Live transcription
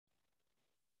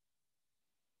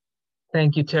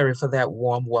Thank you, Terry, for that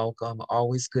warm welcome.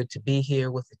 Always good to be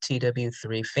here with the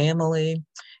TW3 family.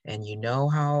 And you know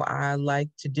how I like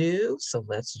to do, so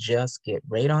let's just get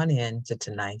right on into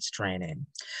tonight's training.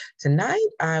 Tonight,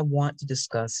 I want to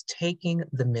discuss taking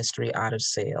the mystery out of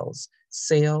sales,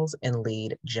 sales and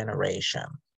lead generation.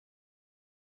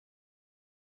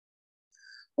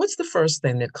 What's the first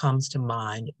thing that comes to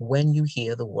mind when you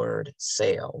hear the word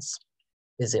sales?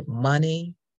 Is it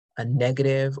money, a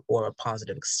negative or a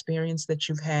positive experience that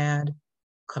you've had,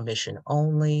 commission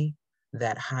only,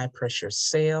 that high pressure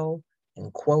sale,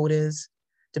 and quotas?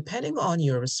 Depending on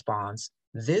your response,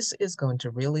 this is going to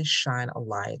really shine a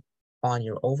light on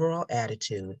your overall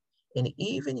attitude and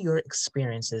even your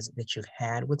experiences that you've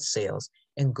had with sales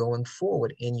and going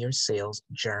forward in your sales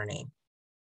journey.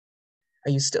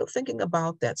 Are you still thinking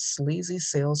about that sleazy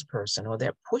salesperson or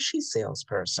that pushy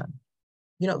salesperson?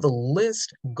 You know, the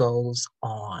list goes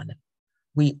on.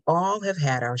 We all have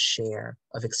had our share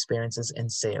of experiences in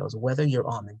sales, whether you're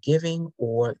on the giving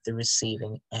or the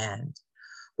receiving end.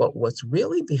 But what's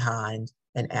really behind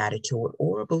an attitude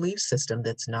or a belief system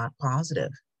that's not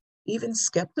positive, even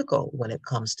skeptical when it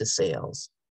comes to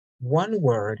sales? One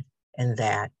word, and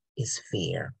that is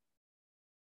fear.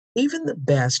 Even the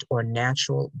best or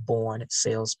natural born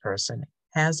salesperson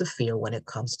has a fear when it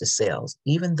comes to sales,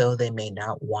 even though they may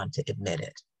not want to admit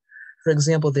it. For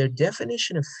example, their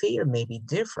definition of fear may be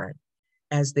different,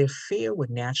 as their fear would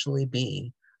naturally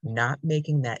be not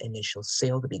making that initial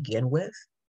sale to begin with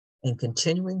and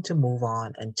continuing to move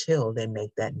on until they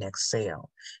make that next sale.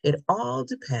 It all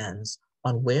depends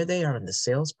on where they are in the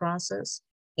sales process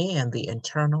and the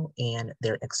internal and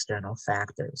their external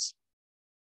factors.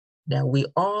 Now, we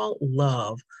all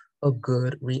love a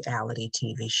good reality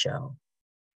TV show.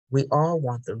 We all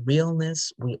want the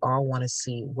realness. We all want to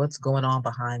see what's going on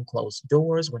behind closed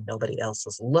doors when nobody else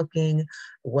is looking,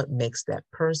 what makes that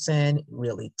person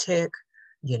really tick.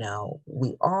 You know,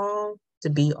 we all, to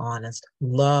be honest,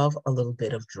 love a little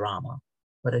bit of drama,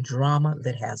 but a drama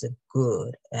that has a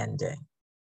good ending.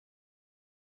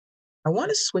 I want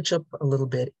to switch up a little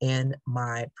bit in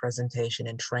my presentation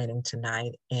and training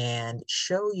tonight and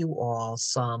show you all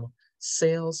some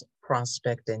sales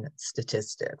prospecting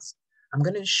statistics. I'm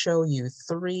going to show you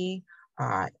three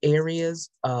areas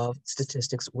of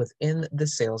statistics within the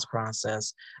sales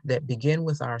process that begin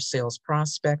with our sales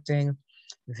prospecting,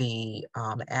 the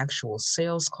actual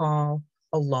sales call,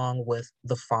 along with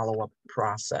the follow-up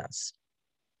process.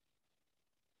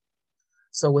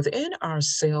 So within our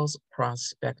sales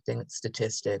prospecting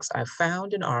statistics, I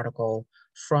found an article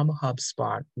from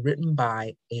HubSpot written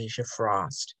by Asia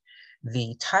Frost.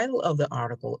 The title of the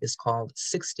article is called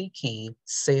 60 Key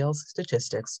Sales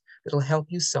Statistics That'll Help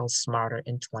You Sell Smarter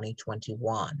in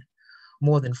 2021.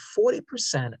 More than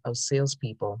 40% of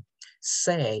salespeople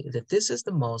say that this is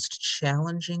the most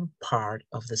challenging part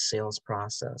of the sales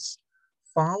process,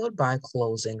 followed by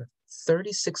closing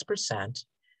 36%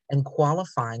 and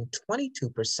qualifying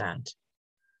 22%.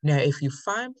 Now, if you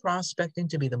find prospecting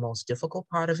to be the most difficult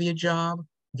part of your job,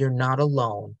 you're not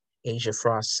alone, Asia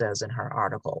Frost says in her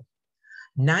article.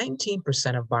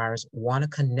 19% of buyers want to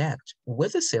connect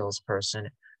with a salesperson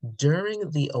during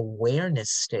the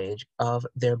awareness stage of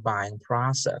their buying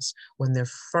process, when they're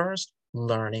first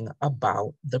learning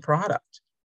about the product.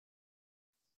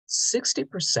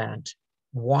 60%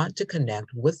 want to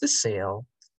connect with the sale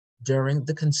during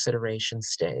the consideration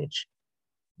stage.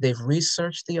 They've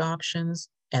researched the options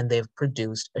and they've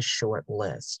produced a short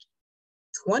list.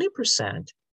 20%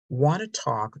 want to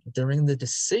talk during the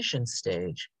decision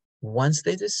stage once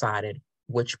they decided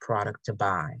which product to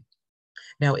buy.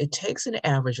 Now, it takes an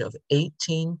average of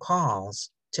 18 calls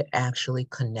to actually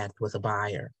connect with a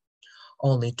buyer.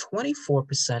 Only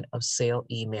 24% of sale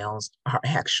emails are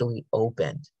actually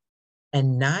opened,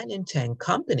 and 9 in 10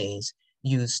 companies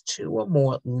use 2 or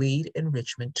more lead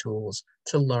enrichment tools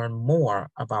to learn more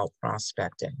about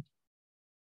prospecting.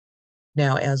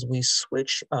 Now, as we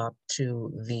switch up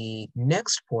to the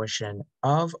next portion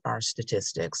of our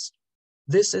statistics,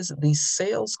 this is the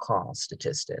sales call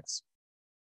statistics,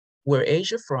 where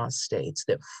Asia Frost states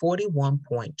that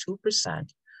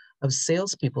 41.2% of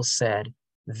salespeople said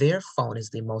their phone is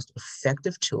the most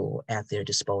effective tool at their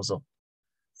disposal.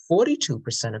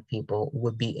 42% of people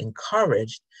would be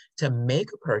encouraged to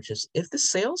make a purchase if the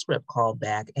sales rep called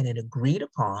back in an agreed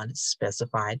upon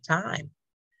specified time.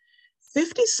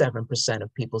 57%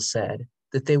 of people said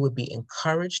that they would be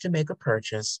encouraged to make a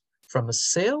purchase from a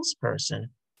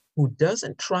salesperson who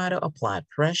doesn't try to apply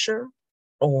pressure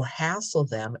or hassle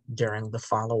them during the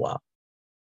follow-up.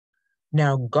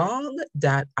 Now,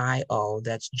 Gong.io,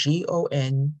 that's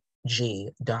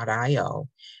Gong.io,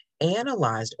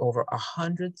 analyzed over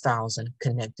 100,000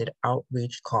 connected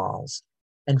outreach calls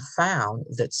and found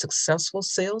that successful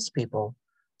salespeople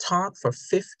talk for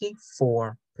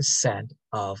 54%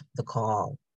 of the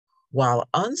call, while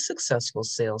unsuccessful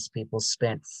salespeople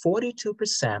spent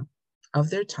 42% of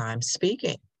their time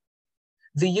speaking.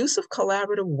 The use of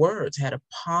collaborative words had a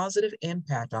positive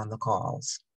impact on the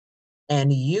calls,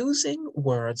 and using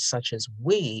words such as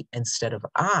we instead of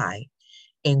I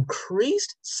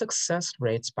increased success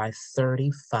rates by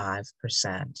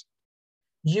 35%.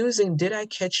 Using "did I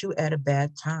catch you at a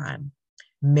bad time"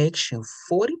 makes you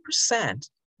 40%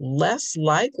 less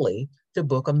likely to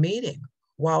book a meeting,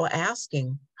 while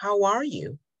asking "how are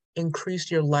you" increased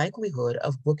your likelihood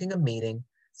of booking a meeting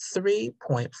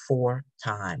 3.4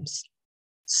 times.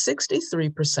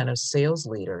 63% of sales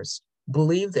leaders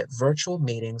believe that virtual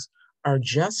meetings are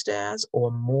just as or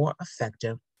more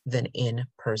effective than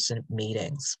in-person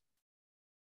meetings.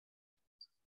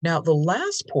 Now, the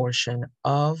last portion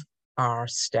of our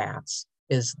stats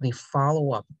is the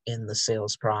follow-up in the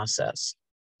sales process.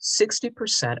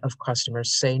 60% of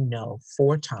customers say no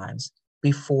 4 times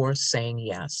before saying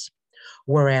yes,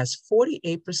 whereas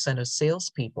 48% of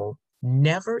salespeople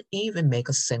never even make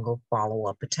a single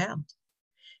follow-up attempt.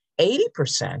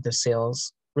 80% of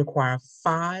sales require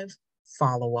 5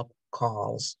 follow-up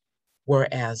calls,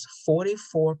 whereas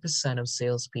 44% of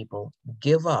salespeople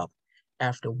give up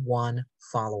after 1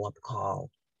 follow-up call.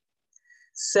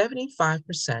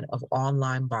 75% of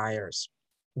online buyers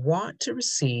want to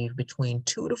receive between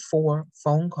 2 to 4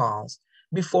 phone calls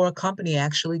before a company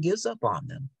actually gives up on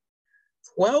them.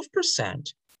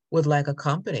 12% would like a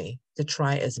company to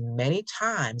try as many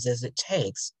times as it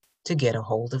takes to get a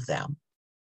hold of them.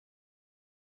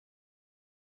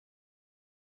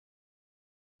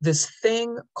 This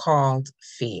thing called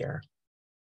fear.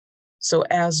 So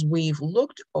as we've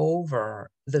looked over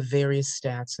the various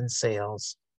stats in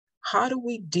sales, how do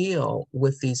we deal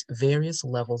with these various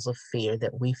levels of fear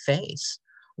that we face,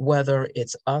 whether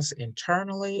it's us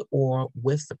internally or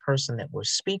with the person that we're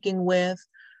speaking with,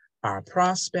 our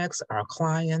prospects, our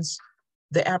clients,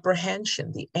 the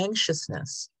apprehension, the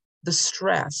anxiousness, the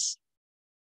stress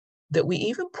that we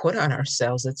even put on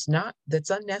ourselves that's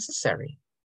unnecessary,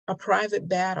 a private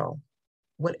battle.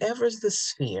 Whatever's the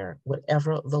sphere,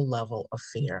 whatever the level of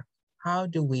fear, how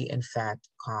do we in fact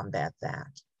combat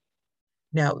that?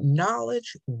 Now,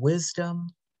 knowledge,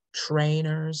 wisdom,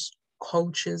 trainers,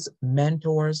 coaches,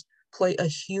 mentors play a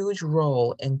huge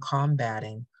role in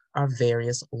combating our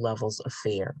various levels of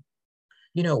fear.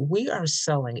 We are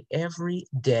selling every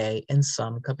day in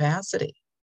some capacity.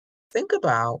 Think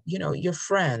about, your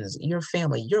friends, your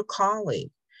family, your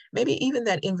colleague, maybe even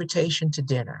that invitation to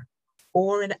dinner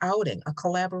or an outing, a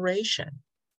collaboration,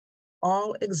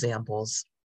 all examples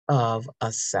of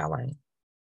us selling.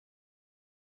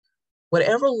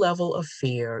 Whatever level of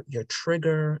fear, your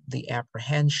trigger, the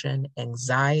apprehension,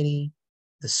 anxiety,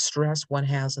 the stress one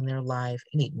has in their life,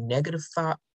 any negative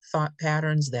thought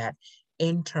patterns, that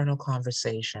internal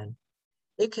conversation,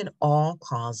 it can all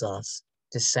cause us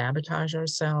to sabotage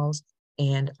ourselves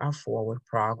and our forward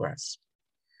progress.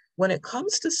 When it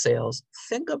comes to sales,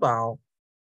 think about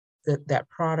that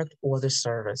product or the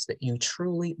service that you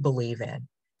truly believe in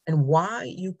and why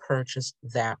you purchased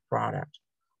that product.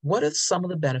 What are some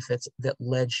of the benefits that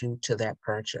led you to that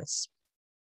purchase?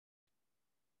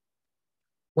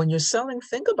 When you're selling,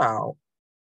 think about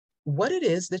what it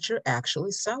is that you're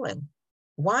actually selling,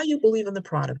 why you believe in the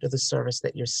product or the service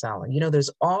that you're selling. There's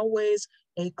always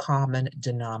a common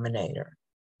denominator,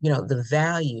 the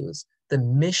values, the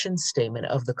mission statement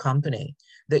of the company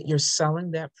that you're selling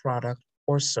that product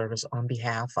or service on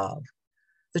behalf of,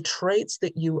 the traits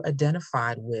that you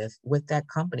identified with that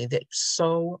company that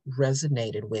so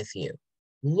resonated with you.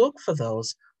 Look for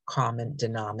those common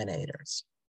denominators.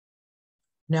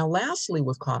 Now, lastly,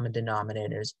 with common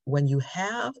denominators, when you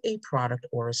have a product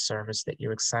or a service that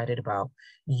you're excited about,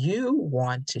 you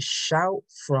want to shout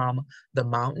from the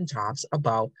mountaintops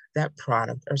about that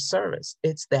product or service.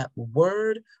 It's that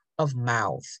word of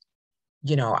mouth.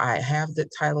 I have the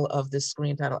title of this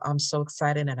screen title, I'm so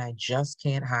excited and I just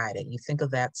can't hide it. You think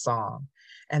of that song.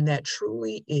 And that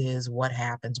truly is what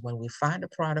happens when we find a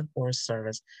product or a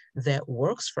service that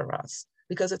works for us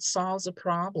because it solves a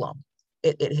problem.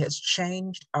 It has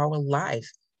changed our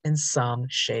life in some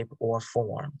shape or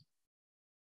form.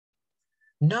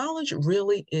 Knowledge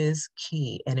really is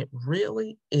key, and it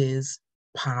really is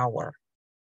power.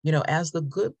 As the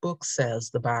good book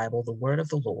says, the Bible, the word of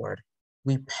the Lord,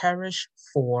 we perish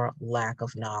for lack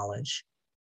of knowledge.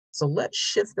 So let's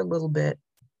shift a little bit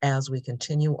as we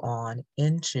continue on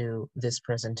into this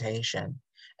presentation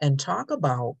and talk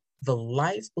about the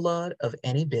lifeblood of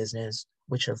any business,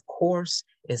 which of course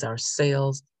is our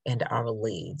sales and our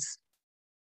leads.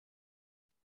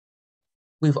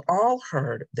 We've all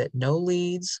heard that no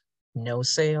leads, no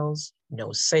sales,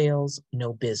 no sales,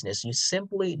 no business. You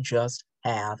simply just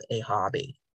have a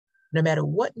hobby. No matter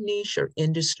what niche or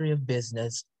industry of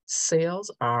business,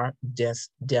 sales are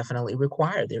definitely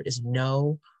required. There is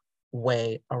no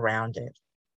way around it.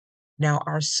 Now,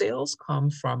 our sales come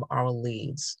from our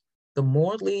leads. The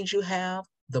more leads you have,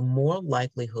 the more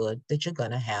likelihood that you're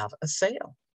going to have a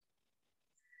sale.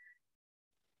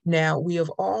 Now, we have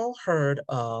all heard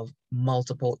of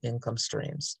multiple income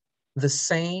streams. The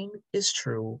same is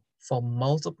true for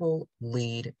multiple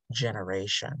lead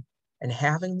generation and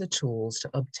having the tools to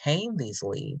obtain these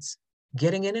leads.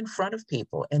 Getting it in front of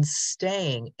people and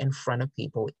staying in front of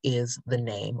people is the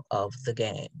name of the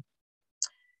game.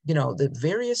 You know, the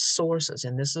various sources,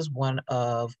 and this is one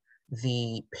of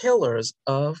the pillars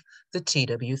of the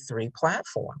TW3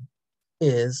 platform,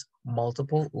 is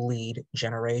multiple lead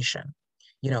generation.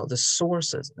 You know, the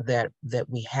sources that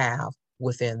we have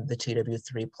within the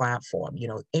TW3 platform, you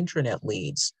know, intranet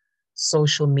leads,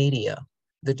 social media,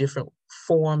 the different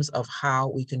forms of how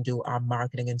we can do our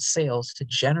marketing and sales to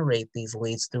generate these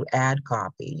leads through ad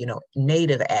copy, you know,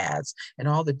 native ads, and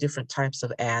all the different types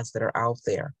of ads that are out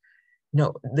there. You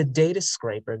know, the data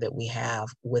scraper that we have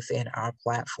within our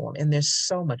platform, and there's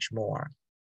so much more.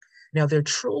 Now, there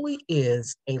truly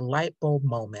is a light bulb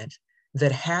moment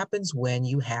that happens when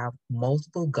you have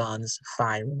multiple guns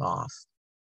firing off.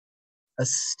 A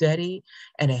steady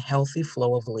and a healthy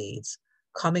flow of leads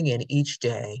coming in each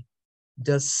day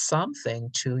does something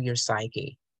to your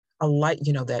psyche. A light,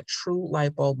 you know, that true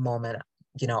light bulb moment.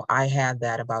 You know, I had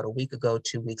that about a week ago,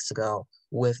 2 weeks ago,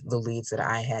 with the leads that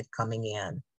I had coming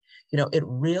in. You know, it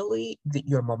really,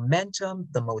 your momentum,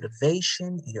 the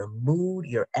motivation, your mood,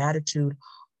 your attitude,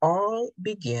 all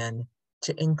begin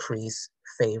to increase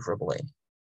favorably.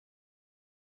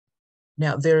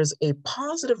 Now, there's a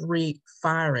positive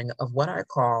refiring of what I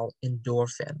call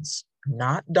endorphins,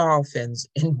 not dolphins,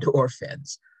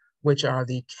 endorphins, which are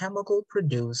the chemically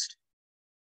produced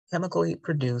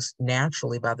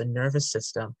naturally by the nervous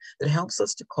system that helps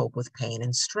us to cope with pain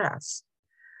and stress.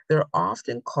 They're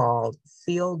often called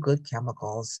feel-good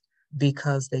chemicals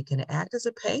because they can act as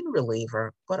a pain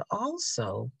reliever, but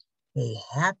also a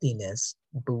happiness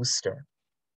booster.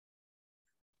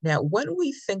 Now, when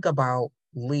we think about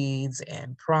leads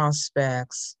and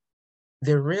prospects,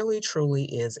 there really truly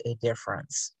is a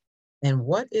difference. And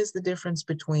what is the difference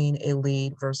between a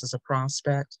lead versus a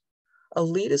prospect? A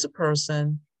lead is a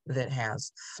person that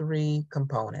has three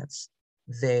components.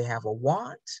 They have a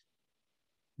want,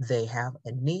 they have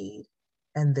a need,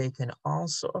 and they can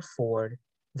also afford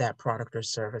that product or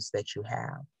service that you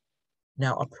have.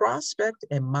 Now, a prospect,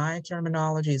 in my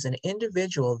terminology, is an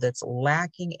individual that's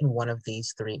lacking in one of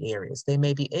these three areas. They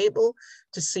may be able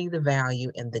to see the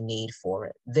value and the need for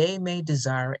it. They may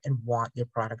desire and want your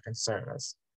product and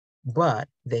service, but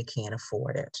they can't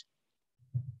afford it.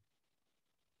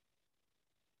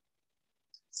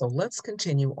 So let's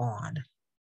continue on.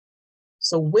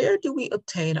 So where do we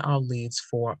obtain our leads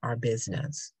for our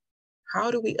business? How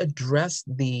do we address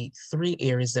the three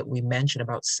areas that we mentioned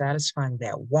about satisfying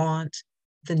that want,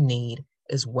 the need,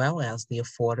 as well as the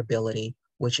affordability,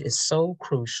 which is so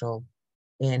crucial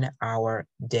in our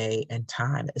day and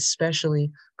time,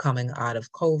 especially coming out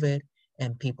of COVID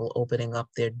and people opening up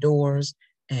their doors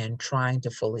and trying to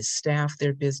fully staff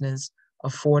their business?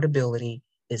 Affordability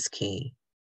is key.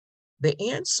 The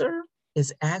answer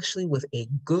is actually with a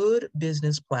good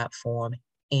business platform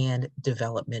and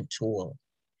development tool.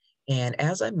 And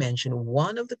as I mentioned,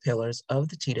 one of the pillars of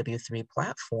the TW3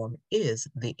 platform is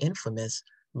the infamous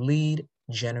Lead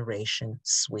Generation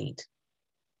Suite.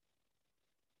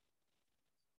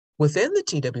 Within the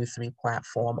TW3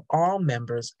 platform, all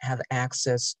members have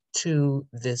access to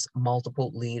this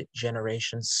multiple lead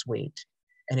generation suite,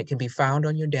 and it can be found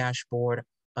on your dashboard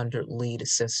under Lead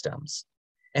Systems.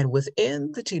 And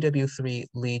within the TW3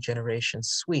 lead generation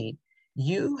suite,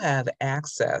 you have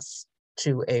access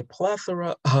to a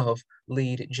plethora of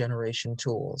lead generation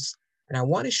tools. And I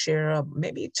want to share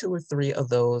maybe 2 or 3 of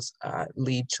those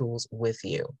lead tools with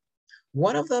you.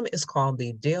 One of them is called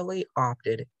the Daily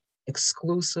Opted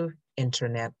Exclusive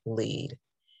Internet Lead.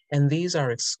 And these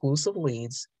are exclusive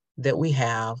leads that we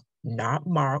have not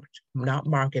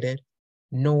marketed,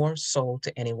 nor sold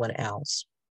to anyone else.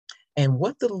 And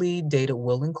what the lead data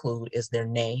will include is their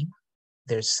name,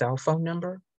 their cell phone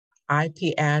number,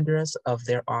 IP address of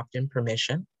their opt-in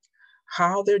permission,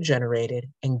 how they're generated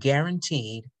and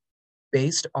guaranteed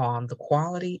based on the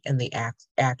quality and the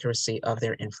accuracy of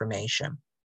their information.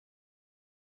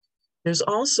 There's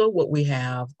also what we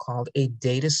have called a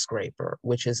data scraper,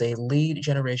 which is a lead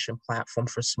generation platform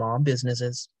for small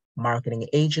businesses, marketing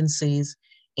agencies,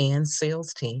 and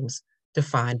sales teams to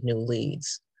find new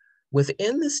leads.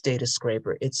 Within this data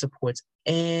scraper, it supports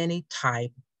any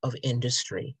type of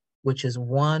industry, which is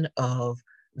one of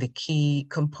the key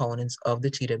components of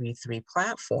the TW3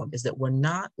 platform, is that we're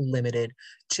not limited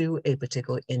to a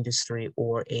particular industry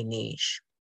or a niche.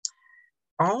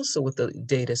 Also with the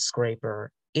data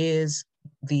scraper is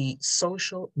the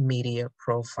social media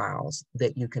profiles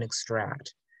that you can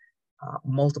extract.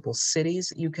 Multiple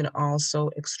cities you can also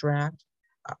extract,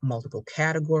 multiple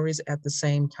categories at the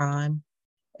same time,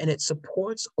 and it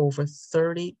supports over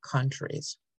 30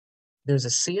 countries. There's a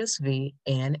CSV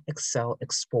and Excel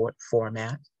export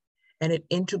format, and it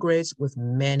integrates with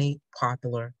many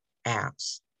popular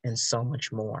apps and so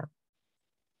much more.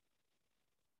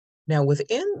 Now,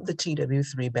 within the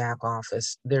TW3 back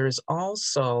office, there is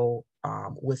also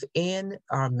within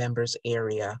our members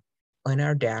area on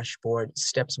our dashboard,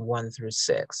 steps 1 through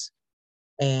 6.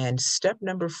 And step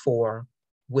number 4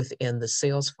 within the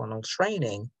sales funnel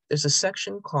training, there's a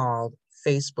section called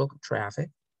Facebook traffic.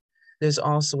 There's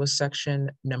also a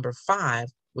section number 5,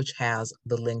 which has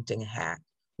the LinkedIn hack,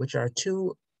 which are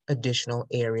 2 additional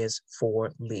areas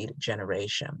for lead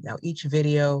generation. Now, each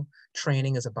video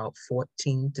training is about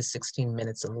 14 to 16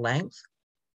 minutes in length.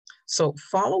 So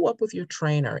follow up with your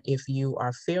trainer if you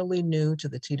are fairly new to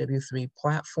the TW3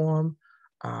 platform,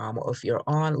 or if you're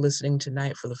on listening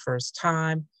tonight for the first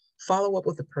time. Follow up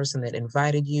with the person that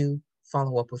invited you,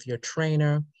 follow up with your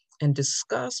trainer, and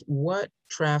discuss what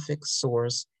traffic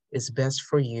source is best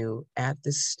for you at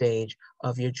this stage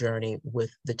of your journey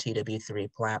with the TW3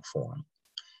 platform.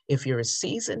 If you're a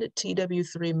seasoned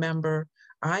TW3 member,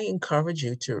 I encourage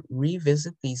you to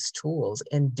revisit these tools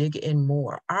and dig in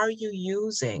more. Are you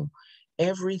using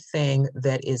everything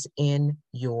that is in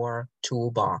your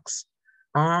toolbox?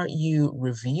 Are you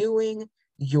reviewing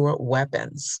your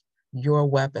weapons?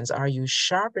 Are you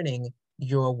sharpening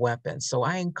your weapons? So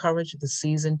I encourage the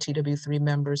seasoned TW3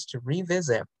 members to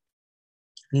revisit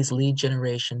these lead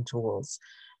generation tools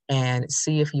and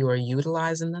see if you are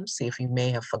utilizing them, see if you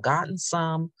may have forgotten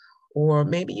some, or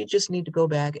maybe you just need to go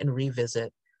back and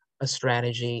revisit a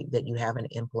strategy that you haven't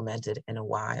implemented in a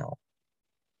while.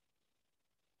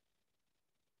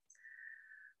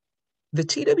 The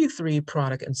TW3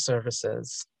 product and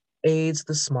services aids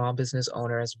the small business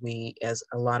owner, as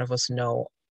a lot of us know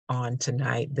on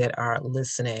tonight that are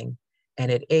listening, and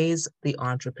it aids the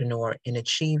entrepreneur in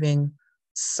achieving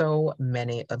so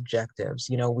many objectives.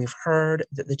 You know, we've heard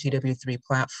that the TW3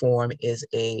 platform is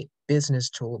a business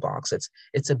toolbox.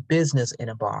 It's a business in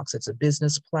a box. It's a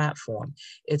business platform.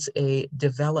 It's a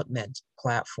development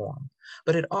platform.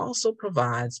 But it also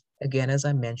provides, again, as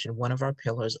I mentioned, one of our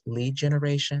pillars, lead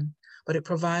generation, but it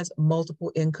provides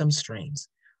multiple income streams,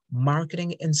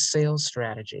 marketing and sales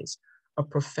strategies, a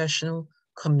professional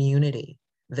community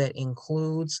that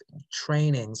includes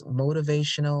trainings,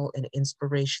 motivational and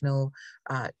inspirational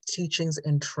teachings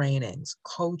and trainings,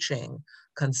 coaching,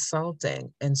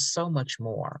 consulting, and so much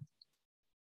more.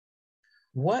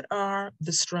 What are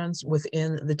the strengths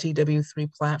within the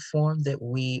TW3 platform that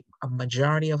a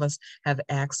majority of us have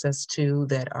access to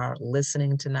that are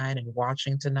listening tonight and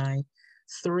watching tonight?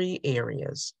 3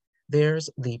 areas. There's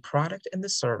the product and the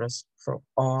service for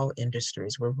all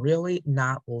industries. We're really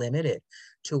not limited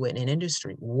to an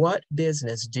industry. What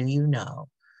business do you know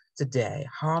today?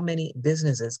 How many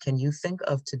businesses can you think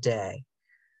of today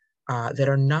that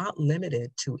are not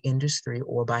limited to industry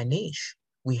or by niche?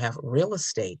 We have real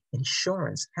estate,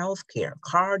 insurance, healthcare,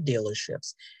 car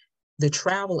dealerships, the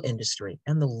travel industry,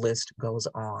 and the list goes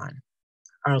on.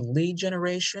 Our lead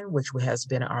generation, which has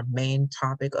been our main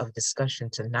topic of discussion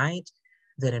tonight,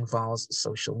 that involves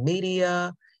social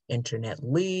media, internet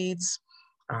leads,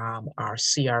 our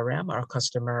CRM, our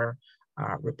customer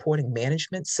reporting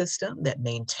management system that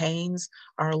maintains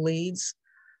our leads,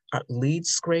 our lead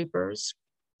scrapers,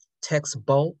 text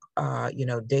bulk,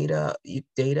 data,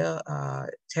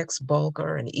 text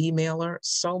bulker and emailer,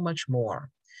 so much more.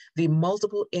 The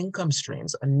multiple income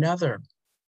streams, another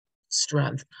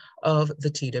strength of the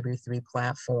TW3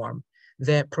 platform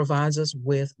that provides us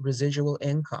with residual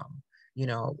income. You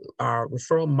know, our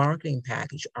referral marketing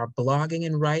package, our blogging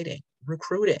and writing,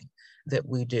 recruiting that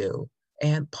we do,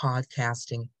 and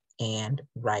podcasting and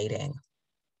writing.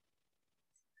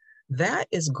 That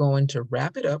is going to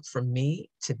wrap it up for me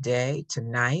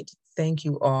tonight. Thank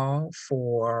you all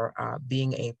for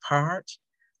being a part,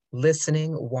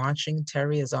 listening, watching.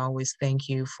 Terry, as always, thank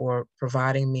you for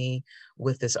providing me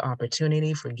with this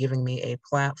opportunity, for giving me a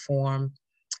platform.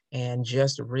 and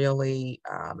just really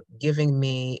giving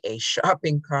me a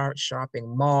shopping cart,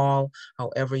 shopping mall,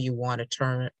 however you want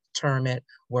to term it,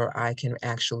 where I can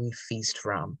actually feast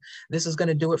from. This is going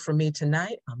to do it for me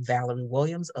tonight. I'm Valerie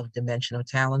Williams of Dimensional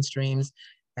Talent Streams.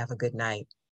 Have a good night.